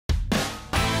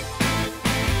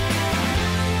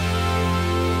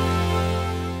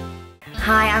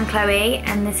I'm Chloe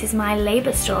and this is my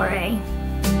labour story.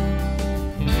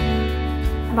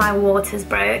 My waters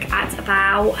broke at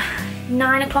about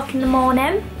 9 o'clock in the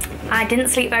morning. I didn't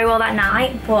sleep very well that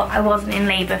night, but I wasn't in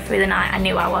labour through the night. I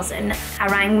knew I wasn't. I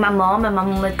rang my mum and my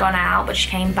mum had gone out, but she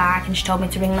came back and she told me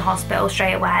to ring the hospital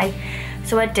straight away.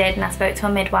 So I did, and I spoke to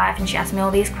a midwife and she asked me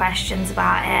all these questions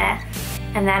about it.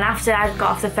 And then after I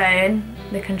got off the phone,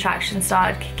 the contractions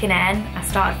started kicking in. I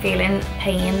started feeling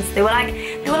pains. They were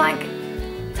like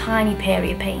tiny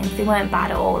period pains. They weren't bad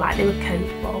at all, like they were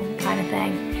copable kind of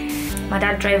thing. My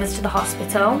dad drove us to the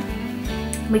hospital.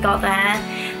 We got there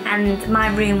and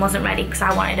my room wasn't ready because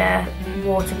I wanted a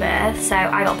water birth, so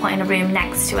I got put in a room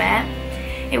next to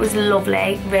it. It was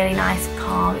lovely, really nice,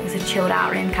 calm. It was a chilled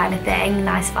out room kind of thing,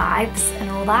 nice vibes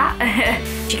and all that.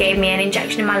 She gave me an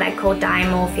injection in my leg called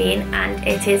diamorphine, and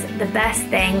it is the best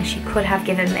thing she could have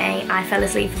given me. I fell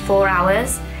asleep for 4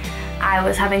 hours. I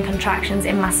was having contractions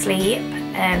in my sleep.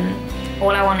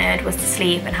 All I wanted was to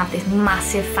sleep and have this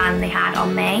massive fan they had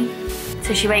on me.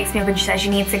 So she wakes me up and she says,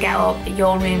 you need to get up,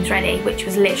 your room's ready, which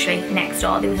was literally next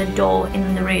door. There was a door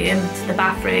in the room to the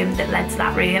bathroom that led to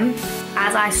that room.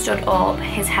 As I stood up,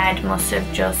 his head must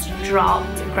have just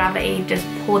dropped. Gravity just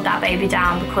pulled that baby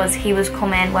down because he was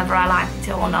coming whether I liked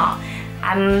it or not.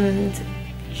 And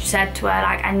she said to her,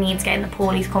 like, I need to get in the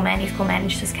pool, he's coming, he's coming.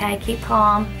 And she says, okay, keep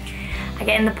calm. I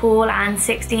get in the pool and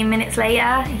 16 minutes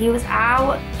later, he was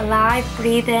out, alive,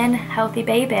 breathing, healthy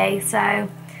baby. So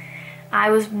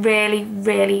I was really,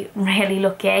 really, really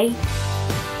lucky.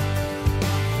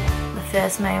 The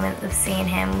first moment of seeing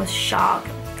him was shock.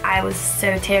 I was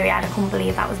so teary-eyed, I couldn't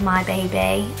believe that was my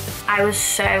baby. I was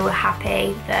so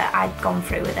happy that I'd gone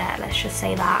through with it, let's just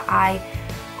say that. I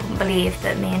couldn't believe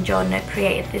that me and Jordan had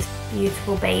created this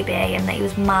beautiful baby and that he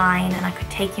was mine and I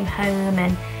could take him home,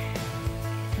 and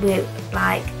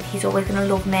he's always gonna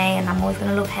love me and I'm always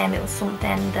gonna love him. It was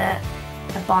something that,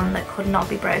 a bond that could not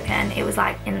be broken. It was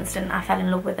like instant, I fell in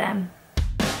love with him.